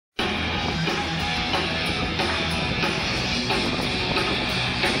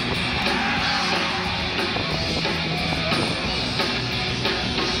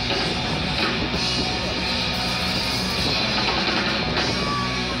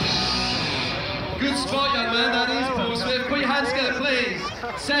Good spot, young man, that is Paul Swift. Put your hands together, please.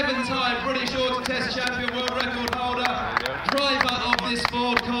 7-time British Auto Test champion, world record holder, driver of this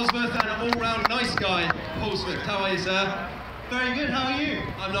Ford Cosworth, and an all-round nice guy, Paul Swift. How are you, sir? Very good, how are you?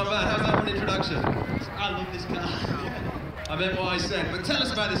 I'm not bad. How's that for an introduction? I love this car. I meant what I said, but tell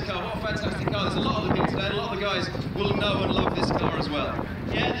us about this car. What a fantastic car. There's a lot of them here today, and a lot of the guys will know and love this car as well.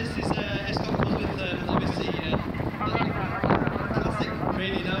 Yeah, this is a Scott Cosworth, obviously, classic,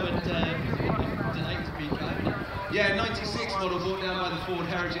 really, you know, and delight to be driving it. Yeah, 96 model brought down by the Ford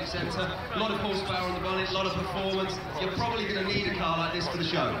Heritage Centre. A lot of horsepower on the bonnet, a lot of performance. You're probably going to need a car like this for the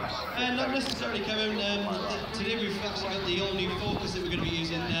show. Not necessarily, Kevin. Today we've actually got the all-new Focus that we're going to be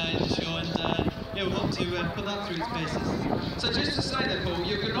using in the show, and yeah, we hope to put that through its paces. So just to say then, Paul,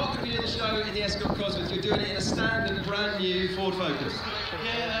 you're not going to be in the show in the Scott Cosworth, you're doing it in a standard, brand new Ford Focus.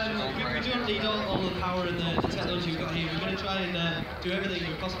 Yeah, we don't need all the power and the technology we've got here. We're going to try and do everything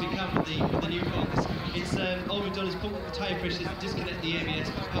we possibly can with the new Focus. It's all we've done is pump up the tyre pressures, disconnect the ABS,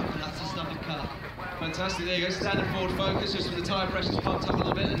 and that's the standard car. Fantastic, there you go, standard Ford Focus, just with the tyre pressures pumped up a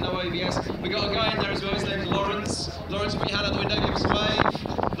little bit and no ABS. We've got a guy in there as well, his name's Lawrence. Lawrence, put your hand out the window, give us a wave.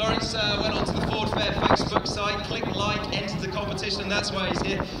 Lawrence went onto the Ford Fair Facebook site, clicked like, entered the competition, and that's why he's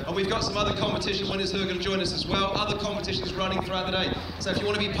here. And we've got some other competition winners who are going to join us as well. Other competitions running throughout the day. So if you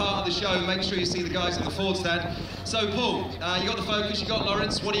want to be part of the show, make sure you see the guys at the Ford stand. So Paul, you got the Focus, you got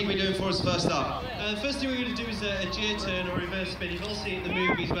Lawrence. What are you going to be doing for us first up? The first thing we're going to do is a J-turn or reverse spin. You've all seen it in the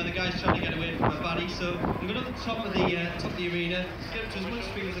movies where the guy's trying to get away from a baddie. So I'm going to the top of the arena, get up to as much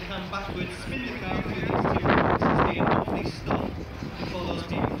speed as I can backwards, spin the car through these two boxes and hopefully stop before those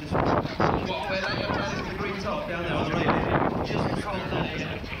people just... What, where that young man is in the green top down there on the radio? Just before there,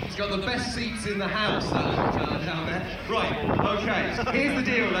 yeah. He's got the best seats in the house, that little fella down there. Right, okay, here's the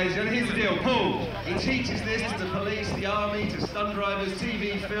deal, ladies and gentlemen, here's the deal. Paul, he teaches this to the police, the army, to stunt drivers,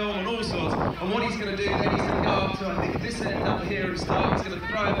 TV, film, and all sorts. And what he's going to do then, he's going to go up to, I think, this end up here and start. He's going to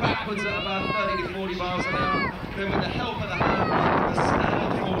throw it backwards at about 30 to 40 miles an hour. Then with the help of the handbrake, the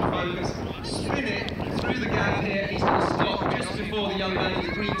standard Ford Focus, spin it through the gap here. He's going to stop just before the young man in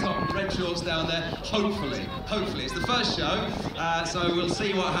the green top and red shorts down there. Hopefully. It's the first show, so we'll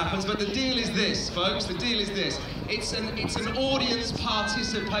see what happens. But the deal is this, folks. The deal is this. It's an audience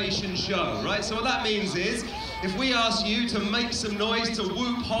participation show, right? So what that means is, if we ask you to make some noise, to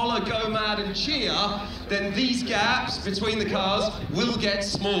whoop, holler, go mad and cheer, then these gaps between the cars will get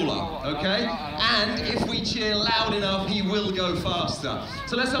smaller, okay? And if we cheer loud enough, he will go faster.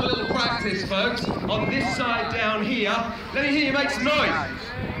 So let's have a little practice, folks. On this side down here, let me hear you make some noise.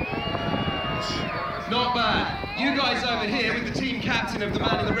 Not bad. You guys over here with the team captain of the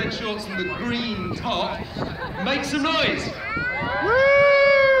man in the red shorts and the green top, make some noise.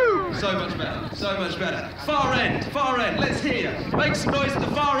 Woo! So much better, so much better. Far end, let's hear you. Make some noise at the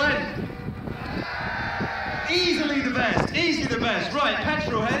far end. Easily the best. Right,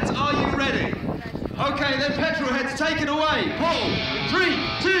 petrol heads, are you ready? Okay, then petrol heads, take it away. Paul, 3,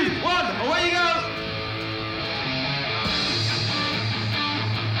 2, 1, away you go.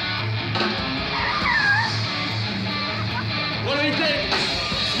 What do we think?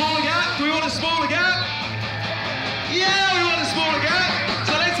 Smaller gap? Do we want a smaller gap? Yeah, we want a smaller gap.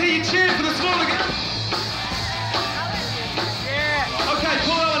 So let's hear you cheer for the smaller gap. Yeah. Okay,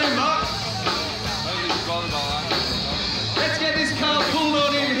 pull that one in, Mark. Let's get this car pulled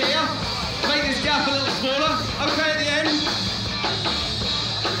on in here. Make this gap a little smaller. Okay, at the end.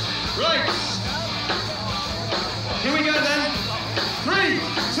 Right. Here we go then. 3,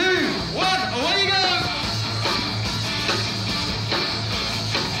 2, 1, away you go.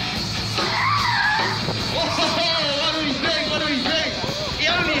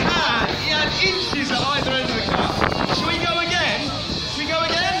 Inches at either end of the car. Should we go again? What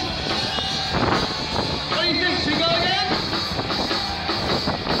do you think? Should we go again?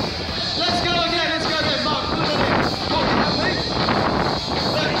 Let's go again, Mark, put it on in. Oh, you happy?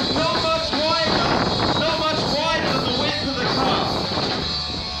 Look, it's not much wider than the width of the car.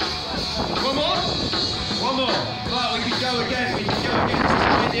 One more? Right, we can go again, this is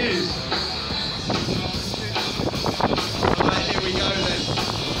great news. Alright, here we go then.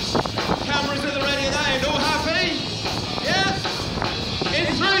 Cameras at the ready at that end, all happy? Yeah? In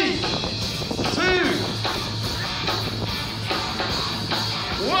 3, 2,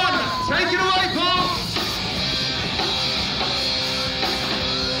 1, take it away, Paul!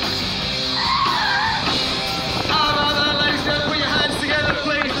 How about that, ladies and gentlemen? Put your hands together,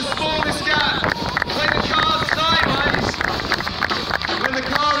 please, the smallest gap. When the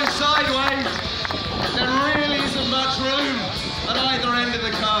car's sideways, there really isn't much room at either end of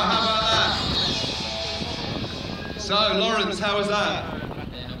the car. How about that? So, Lawrence, how was that?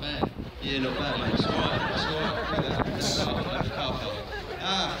 Yeah, not bad. Yeah, not bad, mate. It's all right. It's all right. Let's start.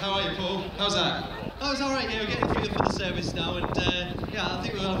 How are you, Paul? How's that? Oh, it's alright, yeah, we're getting through for the service now, and yeah, I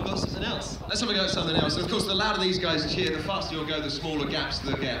think we'll have got something else. Let's have a go at something else. And of course, the louder these guys cheer, the faster you'll go, the smaller gaps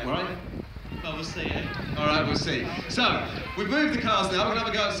they'll get, right? Well, we'll see, eh? Alright, we'll see. So, we've moved the cars now, we're going to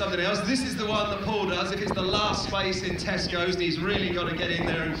have a go at something else. This is the one that Paul does if it's the last space in Tesco's and he's really got to get in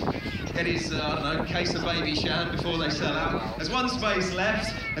there and get his, I don't know, case of baby shan before they sell out. There's one space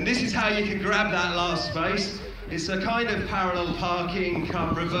left, and this is how you can grab that last space. It's a kind of parallel parking,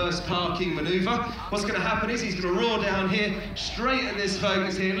 come reverse parking manoeuvre. What's going to happen is he's going to roar down here, straight at this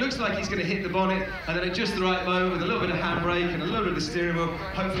focus here. It looks like he's going to hit the bonnet, and then at just the right moment, with a little bit of handbrake and a little bit of the steering wheel,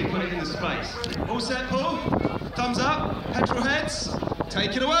 hopefully put it in the space. All set, Paul? Thumbs up, petrol heads,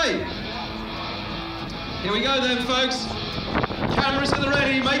 take it away. Here we go then, folks. Cameras at the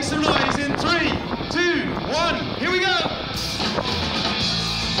ready, make some noise in 3, 2, 1, here we go!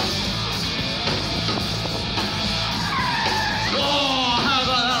 Oh, how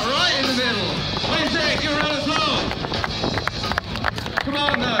about that? Right in the middle. What do you think? You're on the floor. Come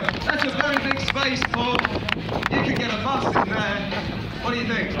on, though. That's a very big space, Paul. You could get a bus in there. What do you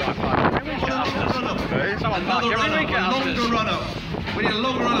think? Another run-up. A longer run-up. We need a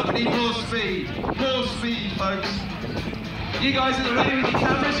longer run-up. We need more speed. More speed, folks. You guys are ready with your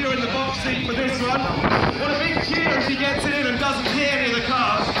cameras. You're in the box seat for this one. What a big cheer as he gets in and doesn't hit any of the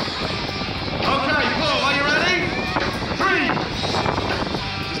cars. Okay, Paul, are you ready? 3.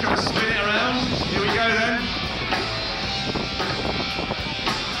 Just going to spin it around. Here we go then.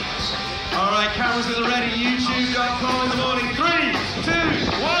 All right, cameras at the ready. YouTube.com in the morning. 3, 2,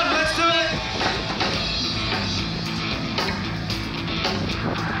 1. Let's do it.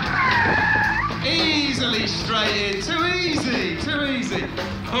 Easily straight in. Too easy. Too easy.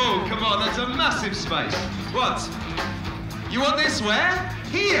 Oh, come on. That's a massive space. What? You want this where?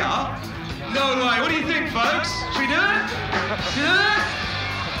 Here? No way. What do you think, folks? Should we do it? Should we do it?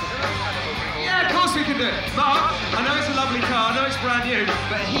 Yeah, of course we can do it. Mark, I know it's a lovely car, I know it's brand new,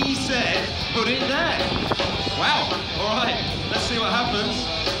 but he said, put it there. Wow. All right, let's see what happens.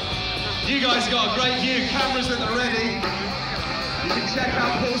 You guys got a great view. Cameras at the ready. You can check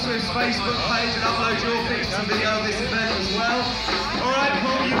out Paul Swift's Facebook page and upload your pictures and video of this event as well. All right,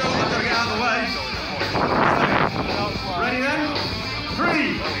 Paul, you know I've got to get out of the way. Ready then?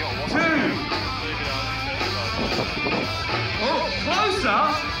 3, 2. Oh, closer?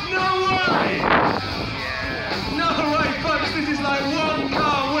 No way! No way, folks, this is like one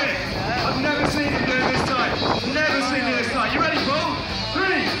car width. I've never seen him do it this time. Never seen it this time. You ready, Paul? 3,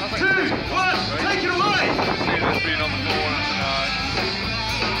 2, 1, take it away! It's been on the floor tonight.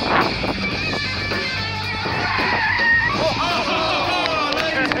 Oh,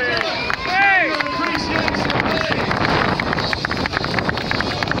 ladies and gentlemen! Hey! Appreciation, please!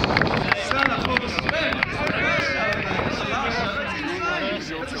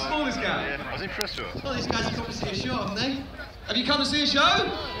 That's the smallest gap. I was impressed with it. Well, these guys have come to see a show, haven't they? Have you come to see a show?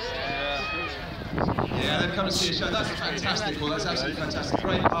 Yeah, they've come to see a show. That's fantastic, Paul. That's absolutely fantastic.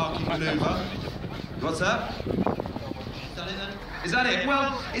 Great parking manoeuvre. What's that? Is that it then? Is that it?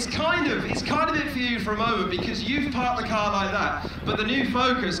 Well, it's kind of it for you for a moment because you've parked the car like that, but the new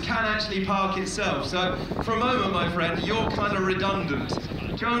Focus can actually park itself. So for a moment, my friend, you're kind of redundant.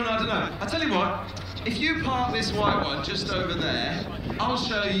 John, I don't know. I'll tell you what, if you park this white one just over there, I'll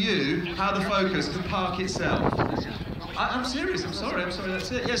show you how the Focus can park itself. I'm serious, I'm sorry,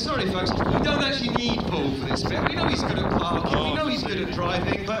 that's it. Yeah, sorry folks, we don't actually need Paul for this bit. We know he's good at parking, we know he's good at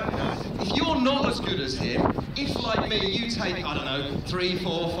driving, but if you're not as good as him, if like me, you take, I don't know, 3,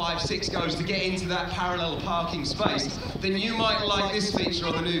 4, 5, 6 goes to get into that parallel parking space, then you might like this feature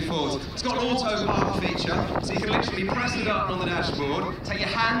on the new Ford. It's got an auto park feature, so you can literally press the button on the dashboard, take your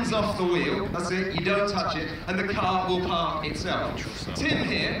hands off the wheel, that's it, you don't touch it, and the car will park itself. Tim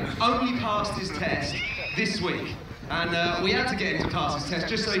here only passed his test this week. And we had to get him to pass his test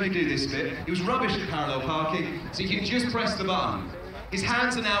just so he could do this bit. He was rubbish at parallel parking, so you can just press the button. His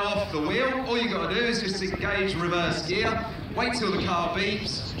hands are now off the wheel. All you've got to do is just engage reverse gear, wait till the car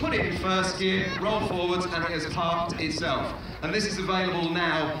beeps, put it in first gear, roll forwards, and it has parked itself. And this is available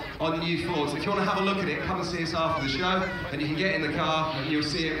now on the new Fords. If you want to have a look at it, come and see us after the show, and you can get in the car and you'll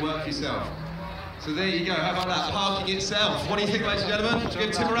see it work yourself. So there you go, how about that, parking itself. What do you think, ladies and gentlemen?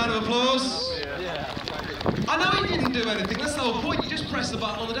 Give Tim a round of applause. I know he didn't do anything, that's the whole point, you just press the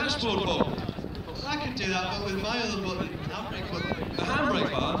button on the dashboard, Bob. I could do that, but with my other button, handbrake button. The handbrake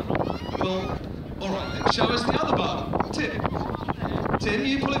button? Well, alright then, show us the other button. Tim,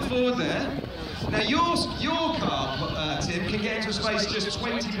 you pull it forward there. Now your car, Tim, can get into a space just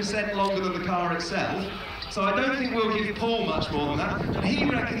 20% longer than the car itself. So I don't think we'll give Paul much more than that. But he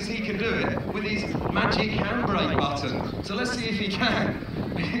reckons he can do it with his magic handbrake button. So let's see if he can.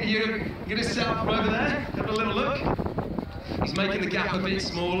 You're going to set up from over there, have a little look. He's making the gap a bit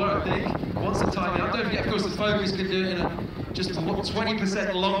smaller, I think. Wants to tighten up. Don't forget, of course, the Focus can do it in just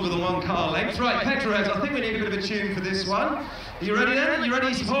 20% longer than one car length. Right, Petrolheads, I think we need a bit of a tune for this one. Are you ready then? You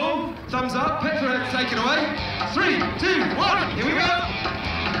ready, Paul? Thumbs up. Petrolheads, take it away. 3, 2, 1, here we go.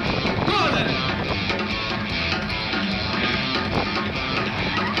 Go on then.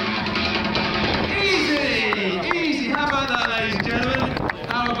 Easy, easy. How about that, ladies and gentlemen?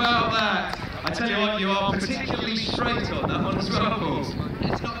 How about that? I tell you what, you are particularly straight on that one as well, Paul.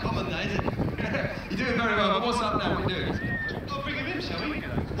 It's not common though, is it? You're doing very well, but what's up now? What are you doing? I'll bring him in, shall we?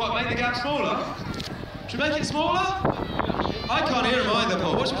 What, make the gap smaller? Should we make it smaller? I can't hear him either,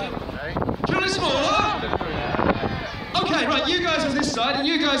 Paul. Should we make it smaller? Okay, right, you guys on this side and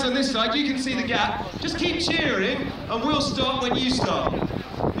you guys on this side, you can see the gap. Just keep cheering and we'll stop when you stop.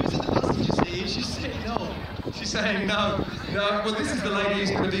 Who's in the passenger seat? She's saying no. She's saying no. No, well, this is the lady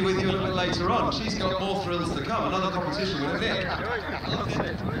who's going to be with you a little bit later on. She's got more thrills to come. Another competition with Nick.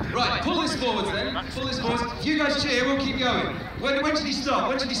 Right, pull this forwards then. Pull this forwards. You guys cheer, we'll keep going. When should he stop?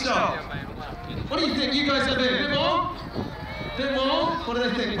 When should he stop? What do you think? You guys over here? A bit more? Bit more? What do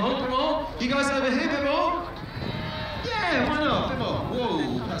they think, Paul? A bit more? You guys over here? A bit more? Yeah, why not? A bit more.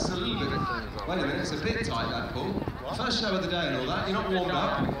 Whoa, that's a little bit... Wait a minute, it's a bit tight, that, Paul. First show of the day and all that. You're not warmed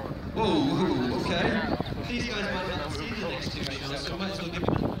up. Whoa, okay. These guys might not see the next two shows, so I might as well give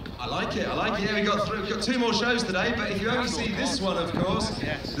them... I like it. Yeah, we've got 2 more shows today, but if you only see this one, of course,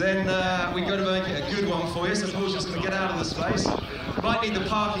 then we've got to make it a good one for you, so Paul's just going to get out of the space. Might need the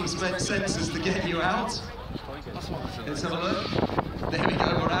parking sensors to get you out. Let's have a look. There we go,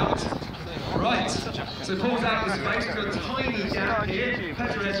 we're out. Right, so Paul's out of the space, we've got a tiny gap here.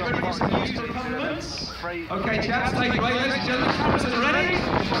 Petrolheads, ready for some useful compliments? Okay, chaps, take it away, ladies and gentlemen. Cameras are ready?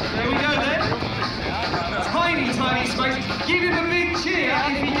 There we go then. Tiny, tiny space. Give him a big cheer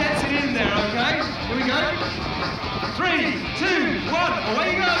if he gets it in there, okay? Here we go. 3, 2, 1, away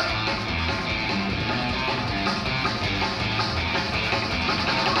you go.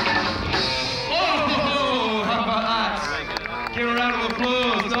 Oh, how about that? Give a round of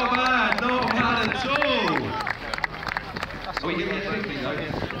applause. Not bad, not bad at all. Are we getting it quickly though?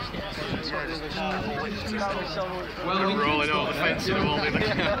 Well, we rolling over the fence in the morning like a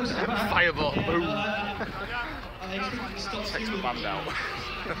fireball. Boom. Takes the band out.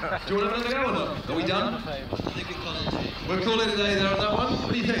 Do you want another go or not? Are we done? I think we call it a day. We'll call it a day there on that one.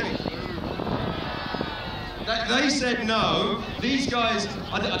 What do you think? They said no. These guys,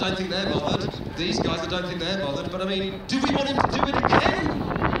 I don't think they're bothered. These guys, I don't think they're bothered. But I mean, do we want him to do it again?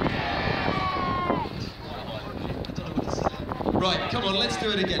 Right, come on, let's do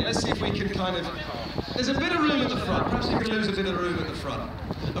it again. Let's see if we can kind of... There's a bit of room at the front. Perhaps you can lose a bit of room at the front.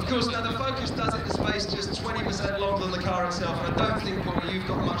 Of course, now the Focus does it in space just 20% longer than the car itself, and I don't think, Paul, you've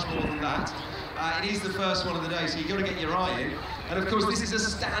got much more than that. It is the first one of the day, so you've got to get your eye in. And of course, this is a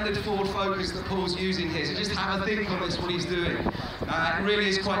standard Ford Focus that Paul's using here, so just have a think on this, what he's doing. It really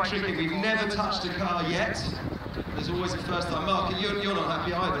is quite tricky. We've never touched a car yet. There's always a first time. Mark, you're not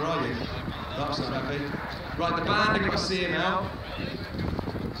happy either, are you? Mark's not happy. Right, the band are going to see him now.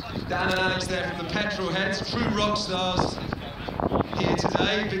 Dan and Alex there from the Petrolheads, true rock stars here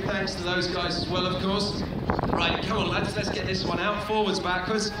today. Big thanks to those guys as well, of course. Right, come on lads, let's get this one out. Forwards,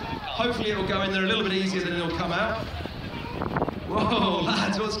 backwards. Hopefully it'll go in there a little bit easier than it'll come out. Whoa,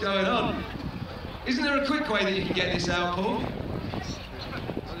 lads, what's going on? Isn't there a quick way that you can get this out, Paul?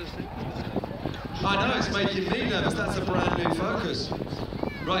 I know, it's making me nervous. That's a brand new Focus.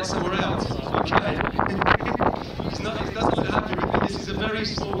 Right, so we're out. Okay. He doesn't look happy with me. This is a very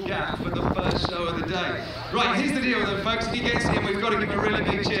small gap for the first show of the day. Right, here's the deal though, folks. If he gets in, we've got to give him a really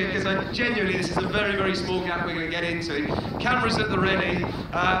big cheer because genuinely this is a very, very small gap we're going to get into. Cameras at the ready.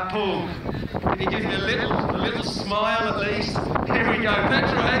 Paul, can you give me a little smile at least? Here we go.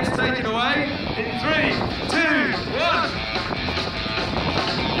 Petrolheads, take it away. In 3, 2, 1.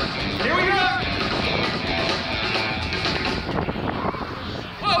 Here we go.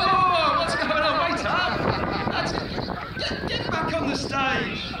 The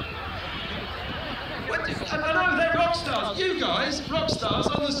stage. I know they're rock stars. You guys, rock stars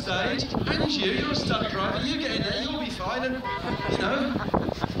on the stage, and you're a stunt driver. You get in there, you'll be fine. And you know,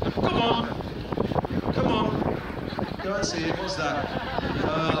 come on, go and see it. What's that?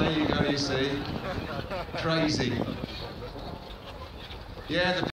 Oh, there you go. You see, crazy. Yeah.